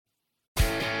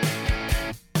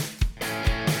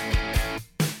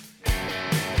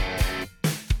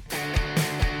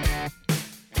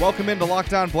Welcome into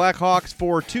Locked On Blackhawks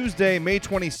for Tuesday, May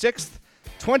 26th,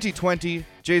 2020.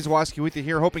 Jay Zawaski with you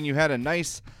here, hoping you had a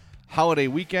nice holiday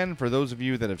weekend. For those of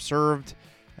you that have served,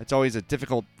 it's always a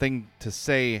difficult thing to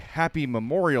say Happy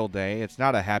Memorial Day. It's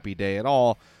not a happy day at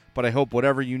all, but I hope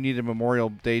whatever you needed Memorial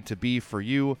Day to be for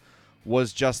you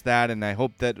was just that, and I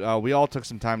hope that we all took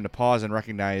some time to pause and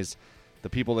recognize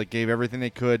the people that gave everything they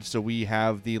could so we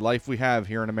have the life we have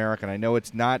here in America. And I know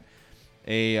it's not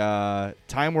a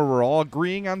time where we're all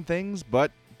agreeing on things,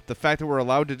 but the fact that we're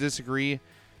allowed to disagree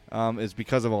is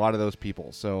because of a lot of those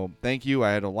people. So thank you. I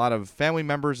had a lot of family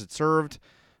members that served.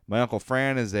 My Uncle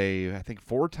Fran is I think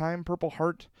 4-time Purple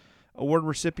Heart Award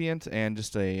recipient and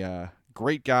just a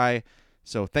great guy.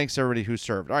 So thanks to everybody who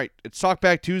served. All right, it's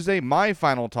Talkback Tuesday, my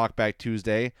final Talkback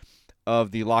Tuesday of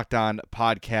the Locked On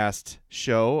podcast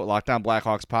show, Locked On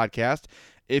Blackhawks podcast.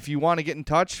 If you want to get in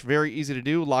touch, very easy to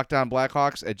do,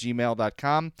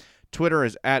 lockedonblackhawks@gmail.com. Twitter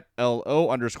is at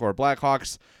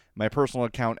 @LO_Blackhawks. My personal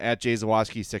account at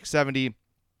JZawaski670.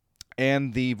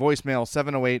 And the voicemail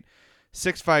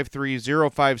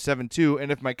 708-653-0572.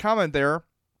 And if my comment there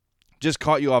just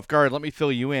caught you off guard, let me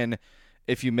fill you in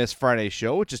if you missed Friday's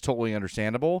show, which is totally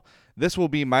understandable. This will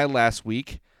be my last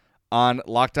week on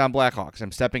Locked On Blackhawks.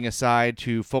 I'm stepping aside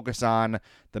to focus on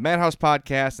the Madhouse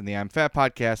podcast and the I'm Fat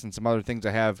podcast and some other things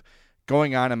I have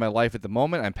going on in my life at the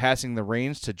moment. I'm passing the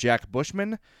reins to Jack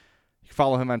Bushman. You can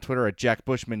follow him on Twitter at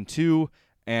JackBushman2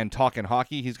 and Talkin'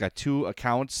 Hockey. He's got 2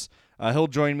 accounts. He'll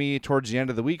join me towards the end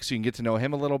of the week so you can get to know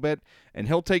him a little bit, and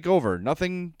he'll take over.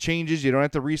 Nothing changes. You don't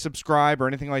have to resubscribe or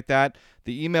anything like that.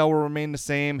 The email will remain the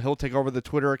same. He'll take over the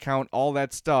Twitter account, all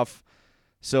that stuff.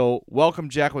 So welcome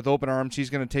Jack with open arms.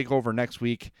 He's going to take over next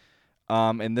week,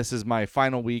 and this is my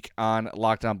final week on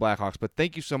Locked On Blackhawks. But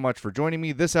thank you so much for joining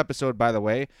me. This episode, by the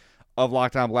way, of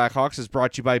Locked On Blackhawks is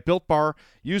brought to you by Built Bar.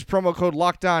 Use promo code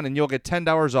Locked On, and you'll get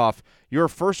 $10 off your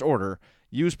first order.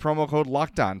 Use promo code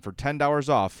Locked On for $10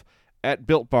 off at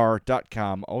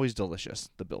BuiltBar.com. Always delicious,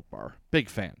 the Built Bar. Big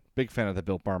fan of the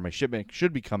Built Bar. My shipment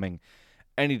should be coming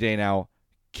any day now.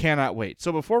 Cannot wait.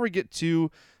 So before we get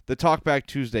to the Talkback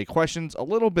Tuesday questions, a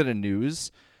little bit of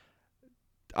news.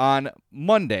 On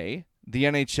Monday, the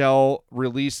NHL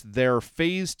released their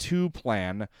Phase 2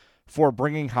 plan for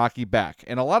bringing hockey back,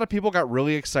 and a lot of people got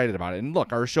really excited about it. And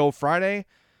look, our show Friday,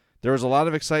 there was a lot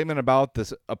of excitement about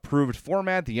this approved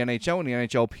format. The NHL and the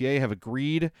NHLPA have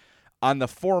agreed on the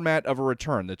format of a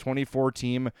return, the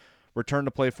 24-team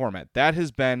return-to-play format. That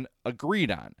has been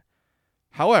agreed on.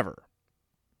 However,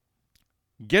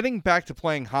 getting back to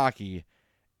playing hockey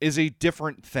is a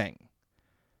different thing.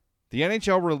 The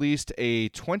NHL released a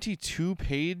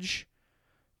 22-page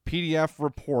PDF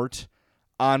report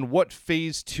on what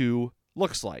Phase 2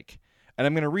 looks like. And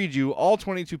I'm going to read you all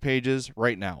 22 pages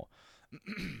right now.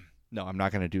 No, I'm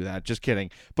not going to do that. Just kidding.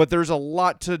 But there's a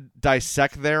lot to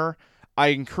dissect there. I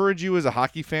encourage you as a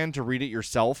hockey fan to read it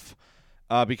yourself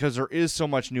because there is so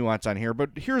much nuance on here. But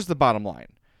here's the bottom line.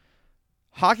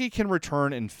 Hockey can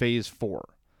return in Phase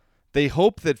 4. They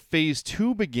hope that Phase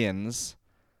 2 begins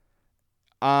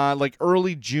like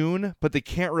early June, but they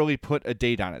can't really put a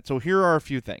date on it. So here are a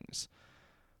few things.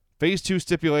 Phase 2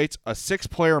 stipulates a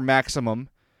 6-player maximum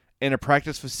in a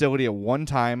practice facility at one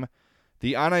time.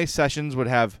 The on-ice sessions would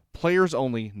have players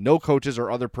only, no coaches or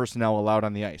other personnel allowed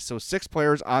on the ice. So 6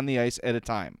 players on the ice at a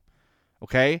time.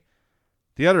 Okay?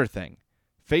 The other thing,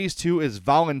 Phase 2 is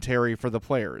voluntary for the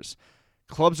players.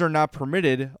 Clubs are not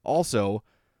permitted also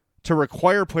to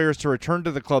require players to return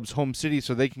to the club's home city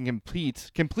so they can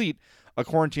complete a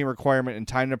quarantine requirement in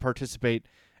time to participate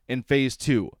in Phase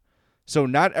 2. So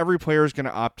not every player is going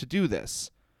to opt to do this.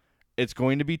 It's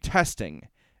going to be testing.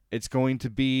 It's going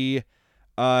to be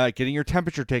getting your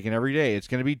temperature taken every day. It's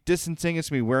going to be distancing.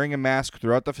 It's going to be wearing a mask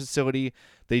throughout the facility.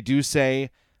 They do say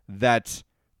that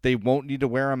they won't need to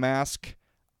wear a mask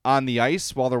on the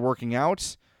ice while they're working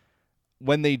out.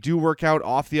 When they do work out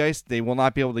off the ice, they will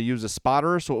not be able to use a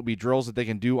spotter, so it will be drills that they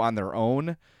can do on their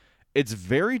own. It's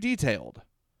very detailed.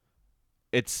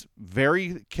 It's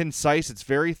very concise. It's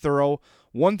very thorough.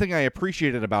 One thing I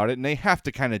appreciated about it, and they have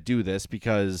to kind of do this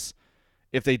because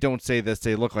if they don't say this,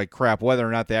 they look like crap. Whether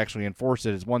or not they actually enforce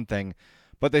it is one thing.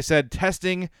 But they said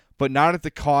testing, but not at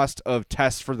the cost of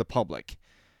tests for the public.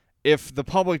 If the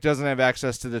public doesn't have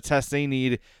access to the tests they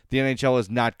need, the NHL is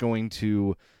not going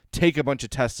to take a bunch of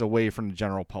tests away from the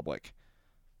general public.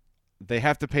 They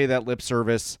have to pay that lip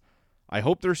service. I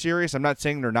hope they're serious. I'm not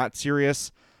saying they're not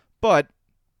serious, but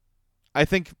I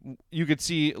think you could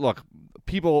see, look,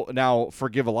 people now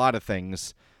forgive a lot of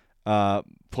things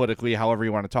politically, however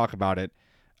you want to talk about it.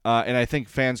 And I think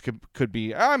fans could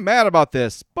be, I'm mad about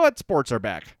this, but sports are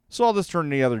back. So I'll just turn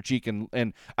the other cheek, and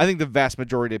I think the vast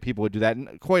majority of people would do that.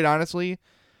 And quite honestly,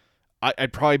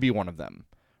 I'd probably be one of them.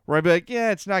 Where I'd be like,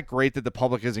 yeah, it's not great that the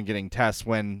public isn't getting tests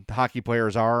when the hockey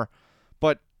players are,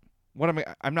 but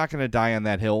I'm not going to die on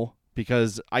that hill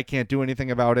because I can't do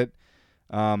anything about it.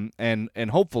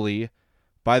 And hopefully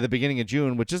by the beginning of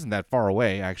June, which isn't that far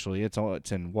away, actually, it's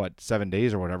in 7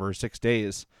 days or whatever, 6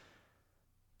 days,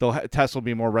 the tests will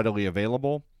be more readily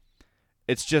available.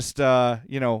 It's just,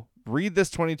 read this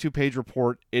 22-page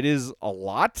report. It is a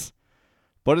lot,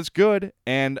 but it's good.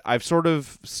 And I've sort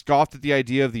of scoffed at the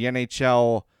idea of the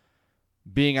NHL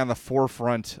being on the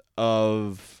forefront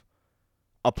of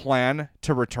a plan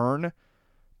to return.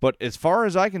 But as far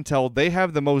as I can tell, they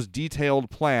have the most detailed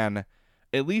plan,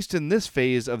 at least in this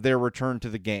phase of their return to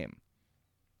the game.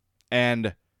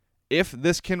 And if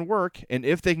this can work, and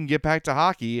if they can get back to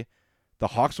hockey, the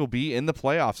Hawks will be in the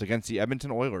playoffs against the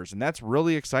Edmonton Oilers, and that's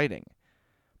really exciting.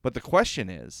 But the question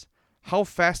is, how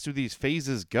fast do these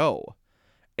phases go?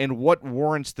 And what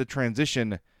warrants the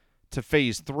transition to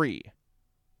phase 3?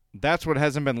 That's what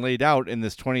hasn't been laid out in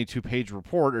this 22-page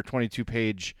report or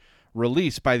 22-page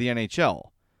release by the NHL.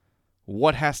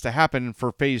 What has to happen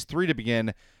for phase 3 to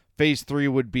begin? Phase 3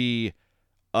 would be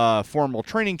a formal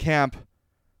training camp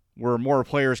where more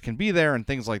players can be there and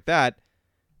things like that.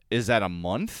 Is that a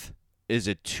month? Is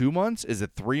it 2 months? Is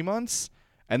it 3 months?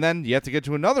 And then you have to get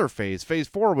to another phase, phase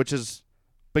 4, which is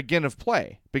beginning of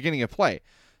play.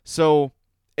 So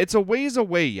it's a ways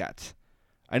away yet.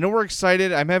 I know we're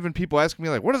excited. I'm having people asking me,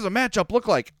 like, what does a matchup look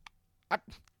like?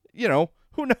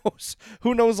 Who knows?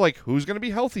 Who knows, like, who's going to be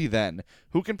healthy then?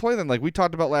 Who can play then? Like we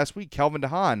talked about last week, Calvin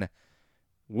DeHaan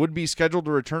would be scheduled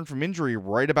to return from injury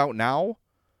right about now.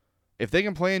 If they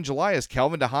can play in July, is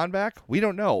Calvin DeHaan back? We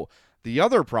don't know. The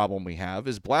other problem we have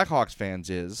as Blackhawks fans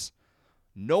is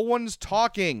no one's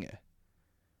talking.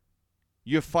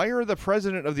 You fire the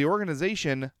president of the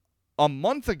organization a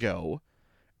month ago,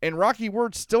 and Rocky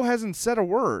Wirtz still hasn't said a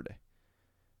word.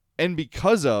 And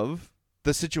because of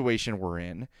the situation we're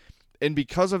in, and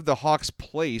because of the Hawks'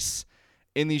 place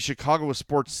in the Chicago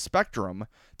sports spectrum,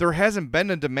 there hasn't been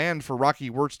a demand for Rocky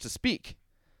Wirtz to speak.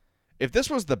 If this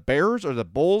was the Bears or the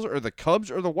Bulls or the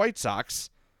Cubs or the White Sox,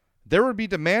 there would be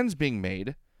demands being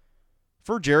made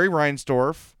for Jerry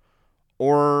Reinsdorf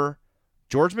or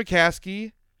George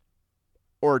McCaskey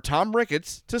or Tom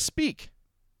Ricketts to speak.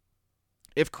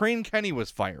 If Crane Kenny was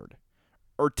fired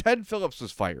or Ted Phillips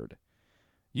was fired,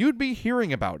 you'd be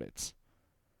hearing about it.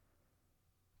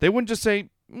 They wouldn't just say,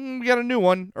 we got a new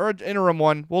one or an interim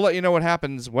one. We'll let you know what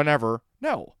happens whenever.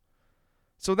 No.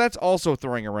 So that's also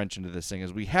throwing a wrench into this thing,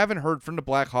 as we haven't heard from the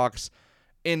Blackhawks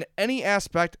in any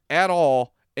aspect at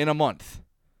all in a month.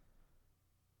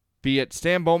 Be it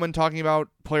Stan Bowman talking about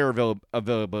player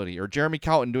availability or Jeremy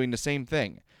Colliton doing the same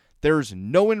thing. There's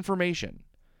no information.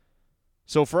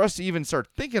 So for us to even start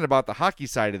thinking about the hockey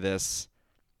side of this,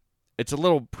 it's a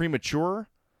little premature,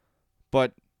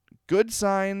 but good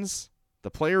signs. The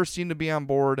players seem to be on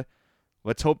board.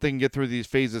 Let's hope they can get through these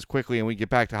phases quickly and we get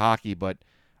back to hockey. But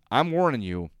I'm warning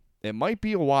you, it might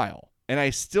be a while. And I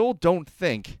still don't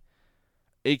think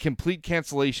a complete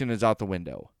cancellation is out the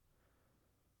window.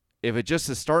 If it just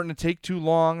is starting to take too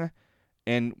long,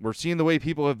 and we're seeing the way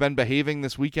people have been behaving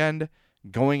this weekend,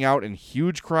 going out in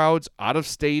huge crowds out of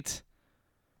state,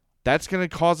 that's going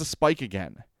to cause a spike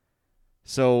again.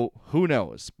 So who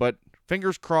knows? But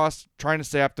fingers crossed, trying to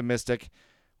stay optimistic.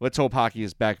 Let's hope hockey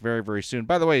is back very, very soon.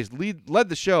 By the way, led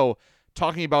the show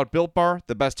talking about Built Bar,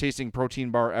 the best tasting protein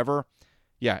bar ever.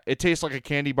 Yeah, it tastes like a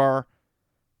candy bar.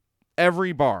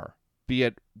 Every bar, be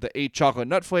it the 8 chocolate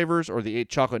nut flavors or the 8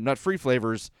 chocolate nut-free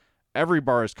flavors, every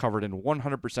bar is covered in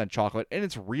 100% chocolate, and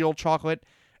it's real chocolate.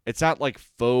 It's not like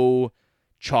faux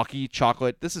chalky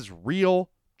chocolate. This is real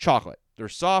chocolate. They're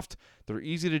soft, they're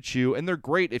easy to chew, and they're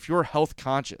great if you're health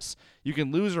conscious. You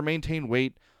can lose or maintain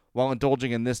weight while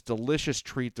indulging in this delicious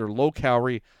treat. They're low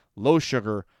calorie, low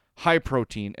sugar, high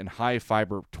protein, and high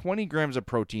fiber. 20 grams of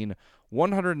protein,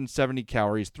 170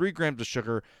 calories, 3 grams of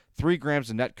sugar, 3 grams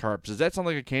of net carbs. Does that sound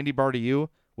like a candy bar to you?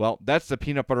 Well, that's the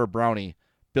peanut butter brownie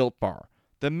Built Bar.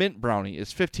 The mint brownie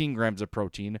is 15 grams of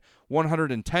protein,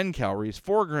 110 calories,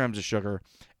 4 grams of sugar,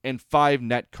 and 5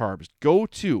 net carbs. Go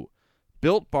to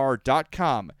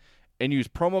BuiltBar.com and use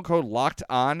promo code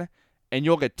LOCKEDON, and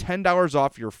you'll get $10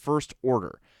 off your first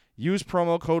order. Use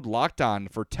promo code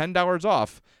LOCKEDON for $10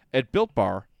 off at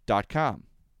BuiltBar.com.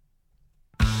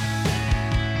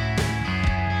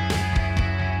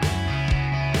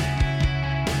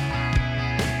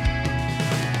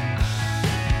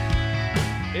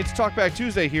 It's Talkback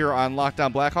Tuesday here on Locked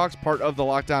On Blackhawks, part of the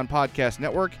Locked On Podcast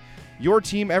Network. Your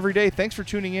team every day. Thanks for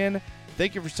tuning in.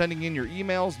 Thank you for sending in your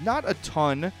emails. Not a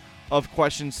ton of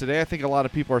questions today. I think a lot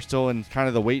of people are still in kind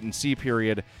of the wait and see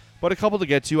period, but a couple to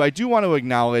get to. I do want to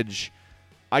acknowledge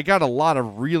I got a lot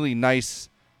of really nice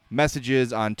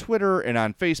messages on Twitter and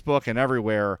on Facebook and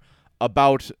everywhere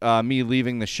about me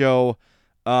leaving the show.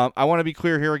 I want to be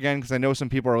clear here again because I know some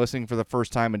people are listening for the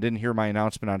first time and didn't hear my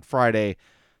announcement on Friday.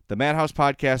 The Madhouse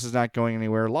podcast is not going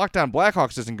anywhere. Locked On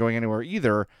Blackhawks isn't going anywhere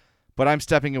either, but I'm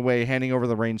stepping away, handing over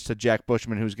the reins to Jack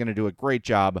Bushman, who's going to do a great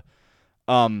job.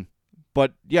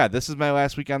 But yeah, this is my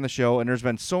last week on the show, and there's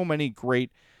been so many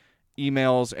great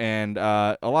emails and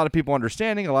a lot of people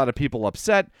understanding, a lot of people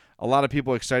upset, a lot of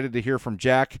people excited to hear from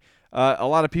Jack, a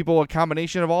lot of people a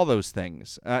combination of all those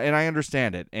things, and I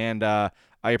understand it, and I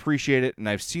appreciate it, and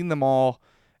I've seen them all,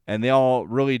 and they all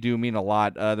really do mean a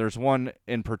lot. There's one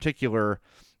in particular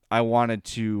I wanted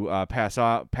to pass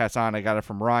on. I got it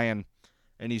from Ryan,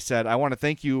 and he said, I want to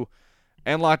thank you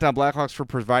and Locked On Blackhawks for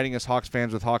providing us Hawks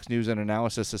fans with Hawks news and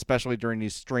analysis, especially during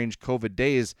these strange COVID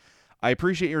days. I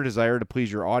appreciate your desire to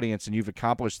please your audience, and you've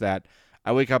accomplished that.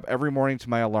 I wake up every morning to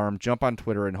my alarm, jump on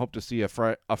Twitter, and hope to see a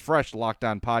fresh Locked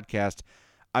On podcast.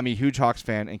 I'm a huge Hawks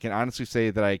fan and can honestly say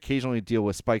that I occasionally deal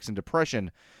with spikes in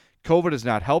depression. COVID has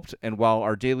not helped, and while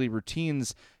our daily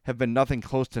routines have been nothing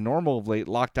close to normal of late,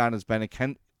 Locked On has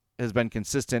been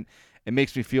consistent. It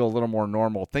makes me feel a little more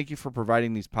normal. Thank you for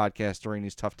providing these podcasts during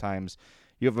these tough times.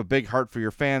 You have a big heart for your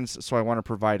fans, so I want to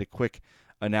provide a quick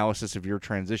analysis of your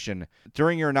transition.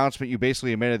 During your announcement, you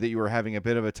basically admitted that you were having a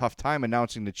bit of a tough time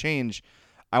announcing the change.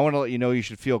 I want to let you know you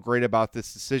should feel great about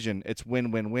this decision. It's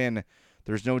win-win-win.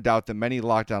 There's no doubt that many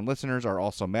Locked On listeners are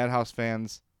also Madhouse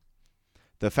fans.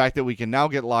 The fact that we can now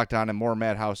get Locked On and more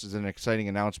Madhouse is an exciting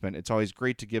announcement. It's always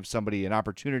great to give somebody an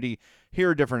opportunity,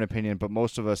 hear a different opinion, but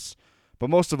most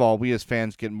of all, we as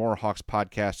fans get more Hawks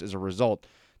podcasts as a result.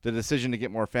 The decision to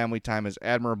get more family time is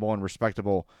admirable and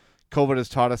respectable. COVID has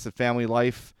taught us that family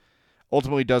life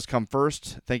ultimately does come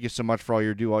first. Thank you so much for all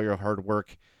your hard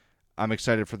work. I'm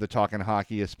excited for the Talkin'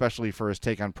 Hockey, especially for his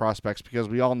take on prospects, because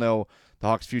we all know the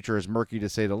Hawks' future is murky to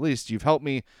say the least. You've helped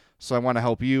me, so I want to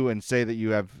help you and say that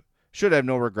you should have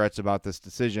no regrets about this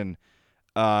decision.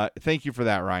 Thank you for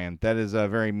that, Ryan. That is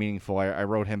very meaningful. I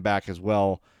wrote him back as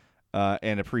well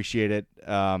and appreciate it.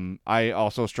 I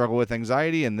also struggle with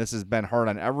anxiety, and this has been hard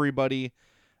on everybody.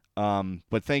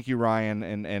 But thank you, Ryan.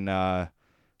 And I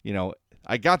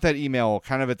got that email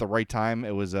kind of at the right time.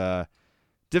 It was a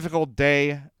difficult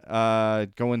day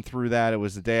going through that. It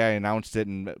was the day I announced it,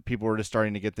 and people were just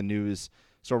starting to get the news.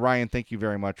 So, Ryan, thank you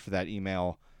very much for that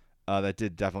email. That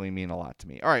did definitely mean a lot to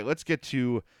me. All right, let's get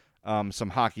to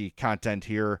some hockey content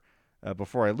here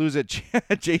before I lose it.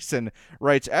 Jason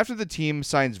writes, after the team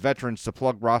signs veterans to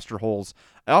plug roster holes,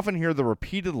 I often hear the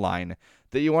repeated line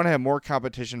that you want to have more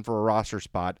competition for a roster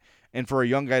spot and for a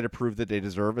young guy to prove that they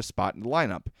deserve a spot in the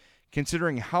lineup.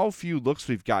 Considering how few looks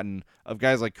we've gotten of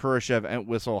guys like Kurashev,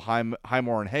 Entwistle,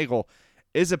 Highmore, and Hagel,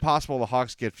 is it possible the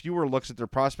Hawks get fewer looks at their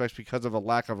prospects because of a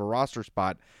lack of a roster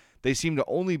spot? They seem to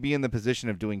only be in the position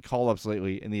of doing call-ups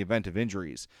lately in the event of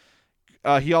injuries.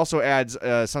 He also adds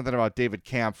something about David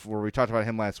Kampf, where we talked about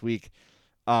him last week,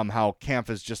 how Kampf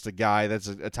is just a guy. That's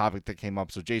a topic that came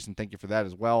up. So, Jason, thank you for that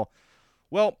as well.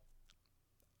 Well,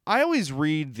 I always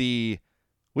read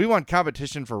we want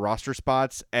competition for roster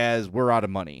spots as we're out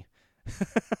of money.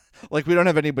 Like we don't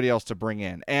have anybody else to bring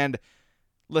in. And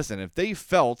listen, if they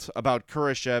felt about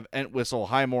Kurashev, Entwistle,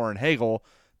 Highmore, and Hagel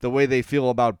the way they feel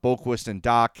about Boquist and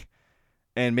Doc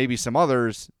and maybe some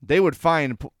others, they would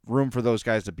find room for those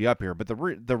guys to be up here. But the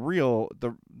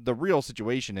real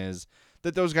situation is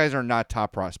that those guys are not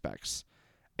top prospects,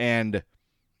 and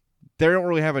they don't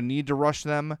really have a need to rush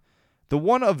them. The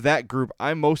one of that group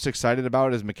I'm most excited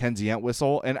about is Mackenzie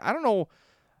Entwistle, and I don't know,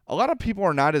 a lot of people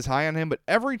are not as high on him, but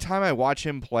every time I watch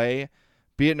him play,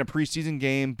 be it in a preseason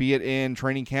game, be it in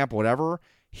training camp, whatever,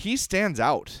 he stands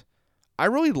out. I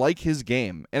really like his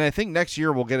game, and I think next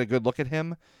year we'll get a good look at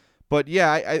him. But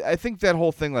yeah, I think that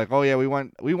whole thing like, oh yeah, we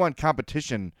want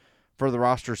competition for the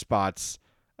roster spots.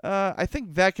 I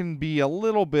think that can be a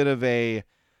little bit of a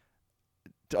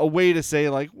way to say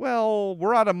like, well,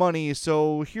 we're out of money,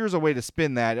 so here's a way to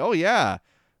spin that. Oh yeah,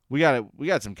 we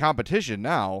got some competition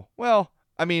now. Well,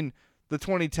 I mean, the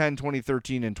 2010,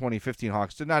 2013, and 2015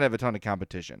 Hawks did not have a ton of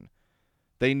competition.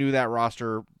 They knew that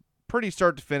roster pretty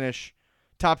start to finish,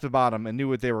 top to bottom, and knew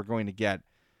what they were going to get.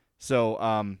 So,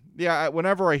 yeah,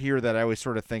 whenever I hear that, I always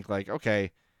sort of think like,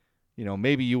 okay,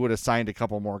 maybe you would have signed a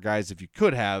couple more guys if you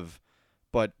could have,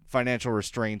 but financial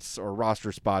restraints or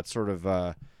roster spots sort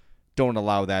of don't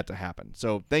allow that to happen.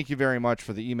 So thank you very much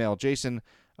for the email, Jason.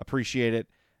 Appreciate it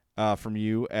from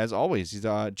you as always.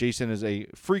 Jason is a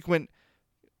frequent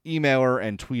emailer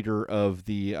and tweeter of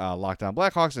the Locked On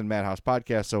Blackhawks and Madhouse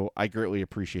podcast, so I greatly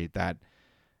appreciate that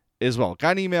as well.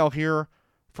 Got an email here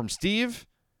from Steve,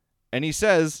 and he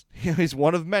says, he's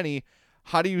one of many,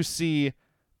 how do you see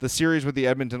the series with the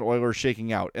Edmonton Oilers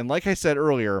shaking out? And like I said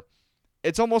earlier,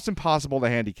 it's almost impossible to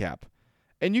handicap.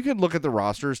 And you can look at the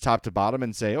rosters top to bottom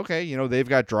and say, okay, they've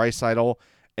got Draisaitl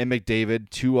and McDavid,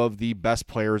 two of the best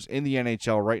players in the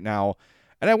NHL right now.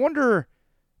 And I wonder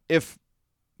if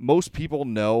most people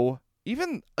know,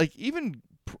 even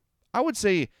I would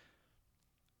say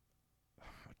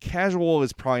casual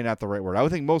is probably not the right word. I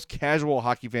would think most casual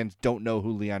hockey fans don't know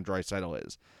who Leon Draisaitl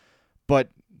is. But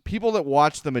people that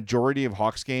watch the majority of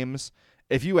Hawks games,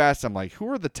 if you ask them, like, who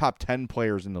are the top 10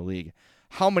 players in the league,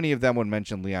 how many of them would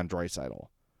mention Leon Draisaitl?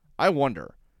 I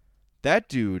wonder. That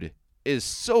dude is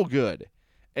so good.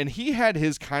 And he had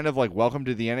his kind of like welcome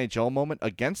to the NHL moment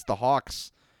against the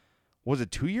Hawks. Was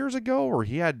it 2 years ago where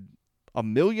he had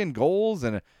 1 million goals?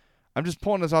 And I'm just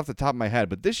pulling this off the top of my head.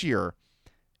 But this year,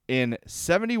 in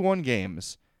 71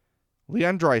 games,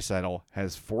 Leon Draisaitl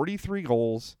has 43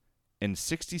 goals and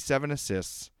 67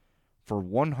 assists for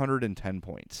 110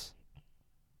 points.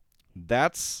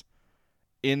 That's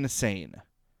insane.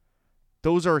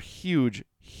 Those are huge,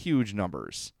 huge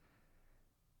numbers.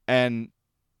 And,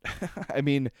 I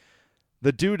mean,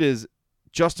 the dude is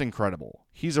just incredible.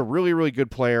 He's a really, really good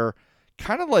player.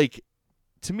 Kind of like,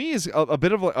 to me, is a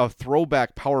bit of a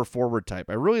throwback power forward type.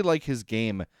 I really like his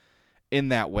game in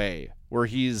that way, where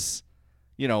he's,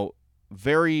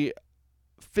 very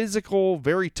physical,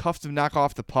 very tough to knock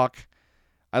off the puck.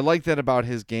 I like that about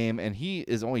his game, and he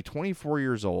is only 24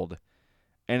 years old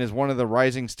and is one of the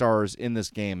rising stars in this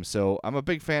game. So I'm a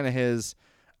big fan of his.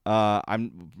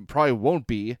 I'm probably won't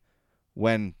be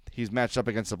when he's matched up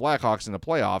against the Blackhawks in the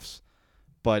playoffs,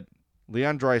 but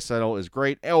Leon Draisaitl is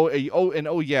great.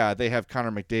 Yeah, they have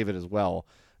Connor McDavid as well.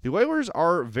 The Oilers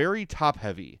are very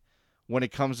top-heavy when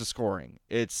it comes to scoring.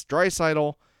 It's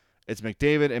Draisaitl, it's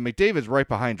McDavid, and McDavid's right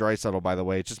behind Draisaitl, by the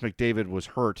way. It's just McDavid was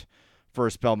hurt for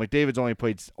a spell. McDavid's only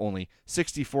played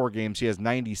 64 games. He has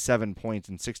 97 points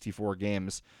in 64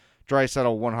 games.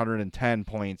 Draisaitl 110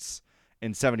 points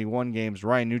in 71 games.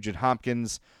 Ryan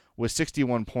Nugent-Hopkins with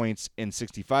 61 points in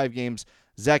 65 games.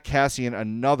 Zach Kassian,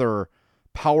 another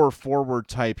power forward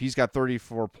type. He's got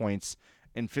 34 points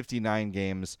in 59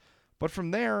 games. But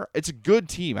from there, it's a good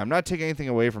team. I'm not taking anything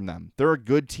away from them. They're a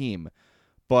good team.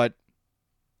 But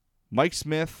Mike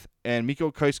Smith and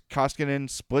Mikko Koskinen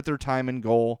split their time in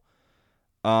goal.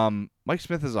 Mike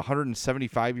Smith is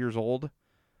 175 years old,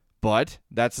 but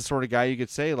that's the sort of guy you could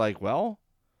say, like, well,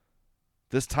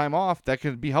 this time off, that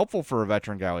could be helpful for a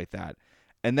veteran guy like that.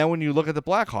 And then when you look at the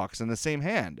Blackhawks in the same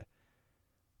hand,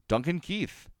 Duncan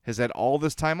Keith has had all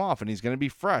this time off, and he's going to be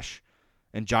fresh.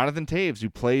 And Jonathan Toews, who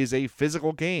plays a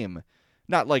physical game,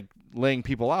 not like laying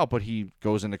people out, but he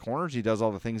goes into corners, he does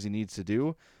all the things he needs to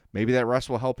do. Maybe that rest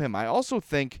will help him. I also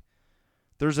think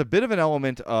there's a bit of an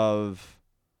element of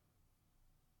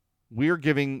we're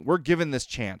given this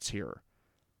chance here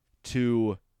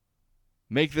to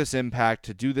make this impact,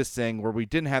 to do this thing where we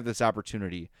didn't have this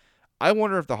opportunity. I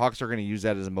wonder if the Hawks are going to use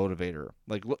that as a motivator.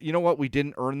 Like, you know what? We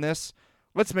didn't earn this.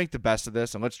 Let's make the best of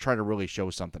this, and let's try to really show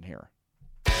something here.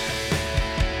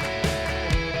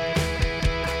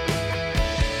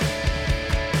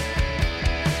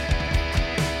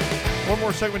 One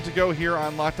more segment to go here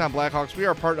on Locked On Blackhawks. We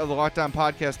are part of the Locked On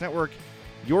Podcast Network.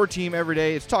 Your team every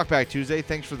day. It's Talkback Tuesday.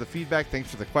 Thanks for the feedback.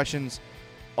 Thanks for the questions.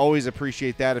 Always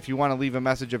appreciate that. If you want to leave a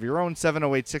message of your own,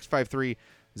 708-653-0572,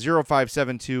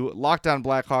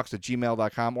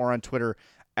 LockedOnBlackhawks@gmail.com, or on Twitter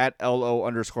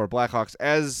 @LO_Blackhawks.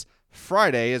 As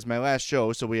Friday is my last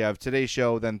show, so we have today's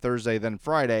show, then Thursday, then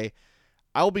Friday.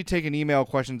 I'll be taking email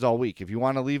questions all week. If you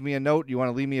want to leave me a note, you want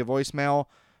to leave me a voicemail,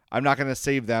 I'm not going to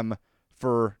save them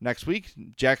for next week.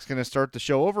 Jack's going to start the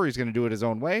show over. He's going to do it his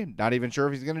own way. Not even sure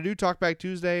if he's going to do Talkback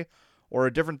Tuesday or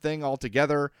a different thing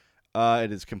altogether.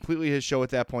 It is completely his show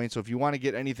at that point. So if you want to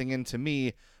get anything into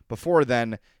me before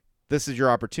then, this is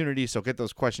your opportunity. So get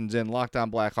those questions in.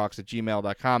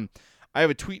 LockedOnBlackhawks@gmail.com. I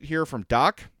have a tweet here from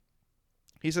Doc.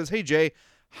 He says, "Hey Jay,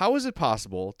 how is it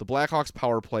possible the Blackhawks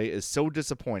power play is so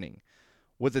disappointing?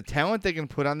 With the talent they can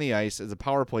put on the ice as a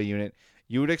power play unit,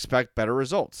 you would expect better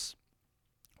results.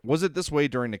 Was it this way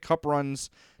during the cup runs?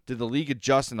 Did the league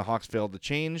adjust and the Hawks failed to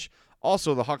change?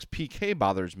 Also, the Hawks PK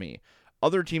bothers me.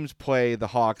 Other teams play the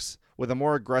Hawks with a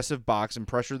more aggressive box and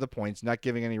pressure the points, not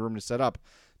giving any room to set up.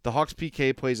 The Hawks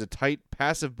PK plays a tight,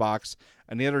 passive box,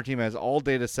 and the other team has all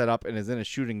day to set up and is in a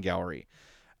shooting gallery.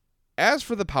 As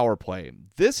for the power play,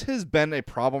 this has been a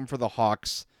problem for the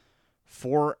Hawks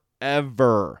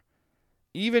forever.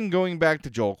 even going back to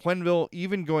Joel Quenneville,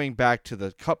 even going back to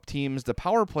the Cup teams, the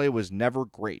power play was never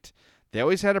great. They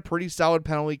always had a pretty solid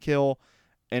penalty kill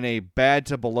and a bad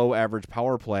to below average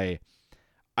power play.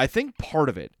 I think part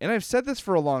of it, and I've said this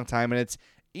for a long time, and it's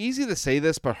easy to say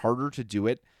this but harder to do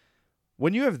it,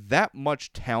 when you have that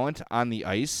much talent on the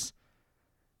ice,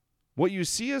 what you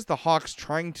see is the Hawks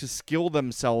trying to skill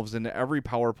themselves into every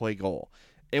power play goal.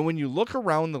 And when you look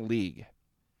around the league,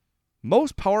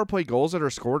 most power play goals that are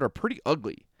scored are pretty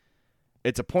ugly.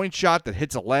 It's a point shot that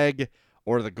hits a leg,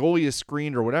 or the goalie is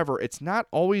screened, or whatever. It's not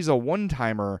always a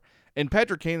one-timer. And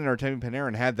Patrick Kane and Artemi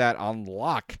Panarin had that on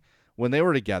lock when they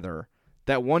were together.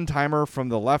 That one-timer from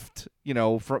the left,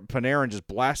 from Panarin just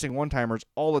blasting one-timers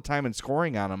all the time and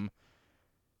scoring on them.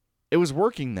 It was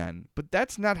working then, but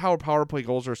that's not how power play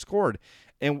goals are scored.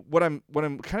 And what I'm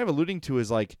kind of alluding to is,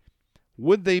 like,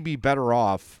 would they be better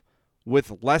off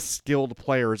with less skilled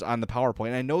players on the power play?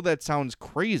 And I know that sounds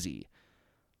crazy,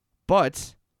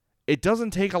 but it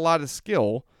doesn't take a lot of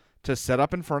skill to set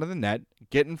up in front of the net,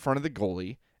 get in front of the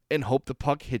goalie, and hope the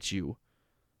puck hits you.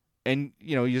 And,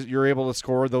 you're able to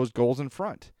score those goals in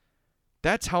front.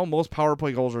 That's how most power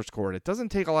play goals are scored. It doesn't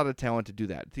take a lot of talent to do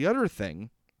that. The other thing,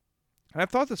 and I've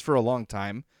thought this for a long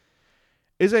time,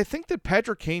 is I think that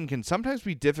Patrick Kane can sometimes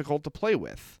be difficult to play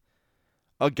with.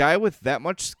 A guy with that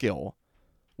much skill,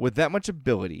 with that much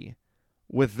ability,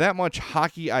 with that much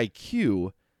hockey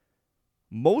IQ,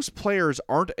 most players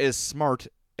aren't as smart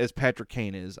as Patrick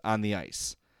Kane is on the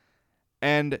ice.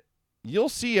 And you'll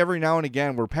see every now and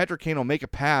again where Patrick Kane will make a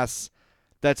pass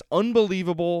that's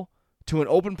unbelievable to an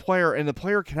open player, and the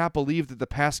player cannot believe that the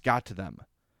pass got to them.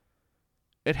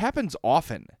 It happens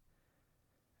often.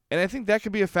 And I think that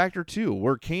could be a factor too,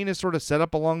 where Kane is sort of set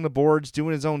up along the boards,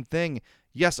 doing his own thing.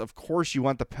 Yes, of course you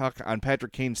want the puck on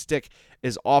Patrick Kane's stick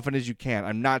as often as you can.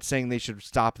 I'm not saying they should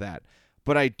stop that.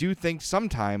 But I do think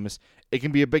sometimes it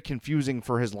can be a bit confusing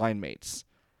for his line mates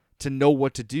to know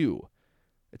what to do.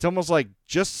 It's almost like,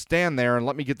 just stand there and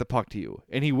let me get the puck to you.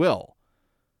 And he will.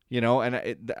 And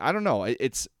I don't know.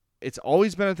 It's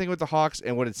always been a thing with the Hawks,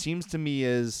 and what it seems to me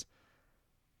is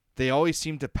they always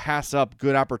seem to pass up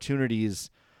good opportunities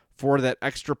for that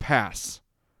extra pass.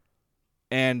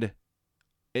 And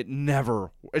it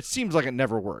seems like it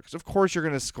never works. Of course you're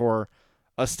going to score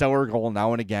a stellar goal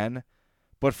now and again,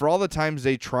 but for all the times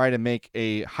they try to make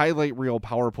a highlight reel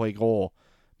power play goal,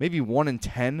 maybe 1 in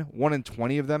 10, 1 in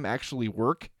 20 of them actually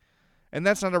work, and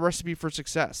that's not a recipe for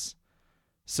success.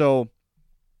 So,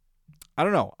 I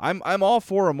don't know. I'm all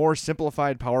for a more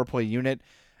simplified power play unit.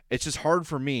 It's just hard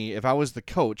for me, if I was the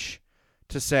coach,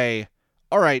 to say,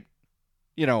 all right,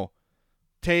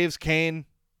 Taves, Kane,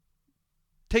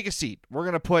 take a seat. We're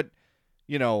going to put,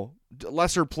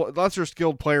 lesser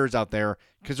skilled players out there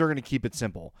because they're going to keep it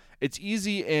simple. It's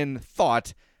easy in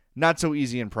thought, not so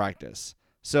easy in practice.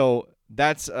 So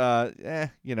that's,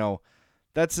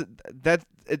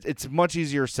 it's much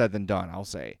easier said than done, I'll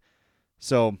say.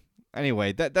 So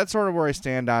anyway, that's sort of where I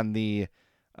stand on the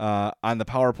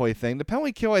power play thing. The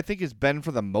penalty kill, I think, has been,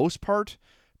 for the most part,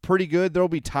 pretty good. There'll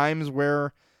be times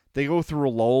where they go through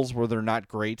lulls where they're not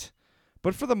great,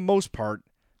 but for the most part,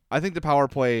 I think the power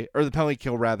play, or the penalty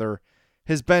kill rather,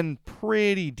 has been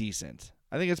pretty decent.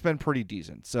 I think it's been pretty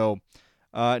decent. So,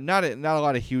 not a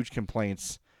lot of huge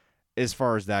complaints as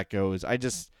far as that goes. I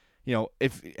just,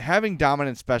 if having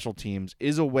dominant special teams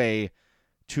is a way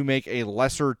to make a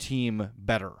lesser team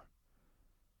better,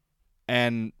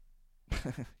 and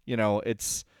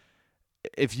it's,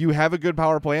 if you have a good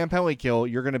power play and penalty kill,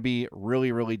 you're going to be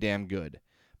really, really damn good.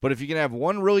 But if you can have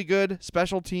one really good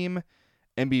special team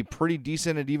and be pretty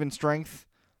decent at even strength,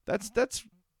 that's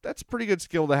pretty good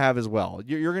skill to have as well.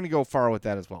 You're going to go far with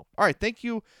that as well. All right, thank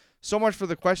you so much for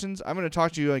the questions. I'm going to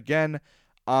talk to you again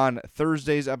on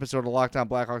Thursday's episode of Locked On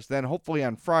Blackhawks. Then hopefully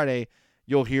on Friday,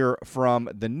 you'll hear from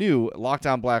the new Locked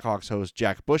On Blackhawks host,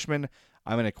 Jack Bushman.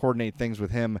 I'm going to coordinate things with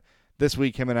him this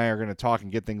week. Him and I are going to talk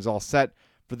and get things all set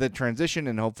for the transition,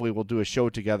 and hopefully we'll do a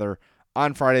show together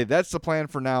on Friday. That's the plan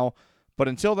for now. But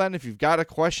until then, if you've got a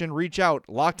question, reach out,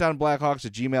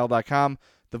 lockedonblackhawks@gmail.com.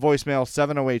 The voicemail,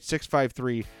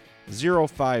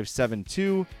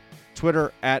 708-653-0572.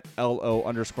 Twitter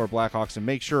 @LO_Blackhawks. And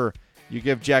make sure you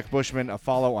give Jack Bushman a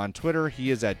follow on Twitter. He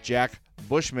is at Jack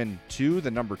Bushman2, the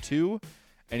number 2.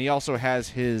 And he also has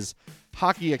his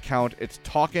hockey account. It's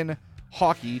Talkin'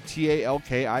 Hockey,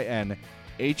 TalkinHawkey.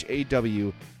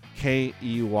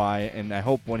 And I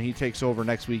hope when he takes over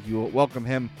next week, you will welcome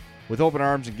him with open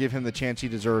arms and give him the chance he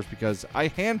deserves, because I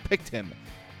handpicked him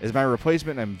as my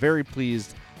replacement, and I'm very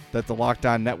pleased that the Locked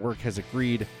On Network has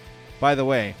agreed. By the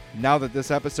way, now that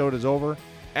this episode is over,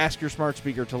 ask your smart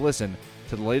speaker to listen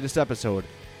to the latest episode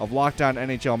of Locked On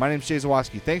NHL. My name is Jay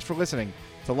Zawaski. Thanks for listening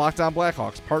to Locked On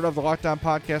Blackhawks, part of the Locked On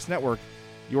Podcast Network,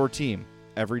 your team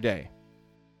every day.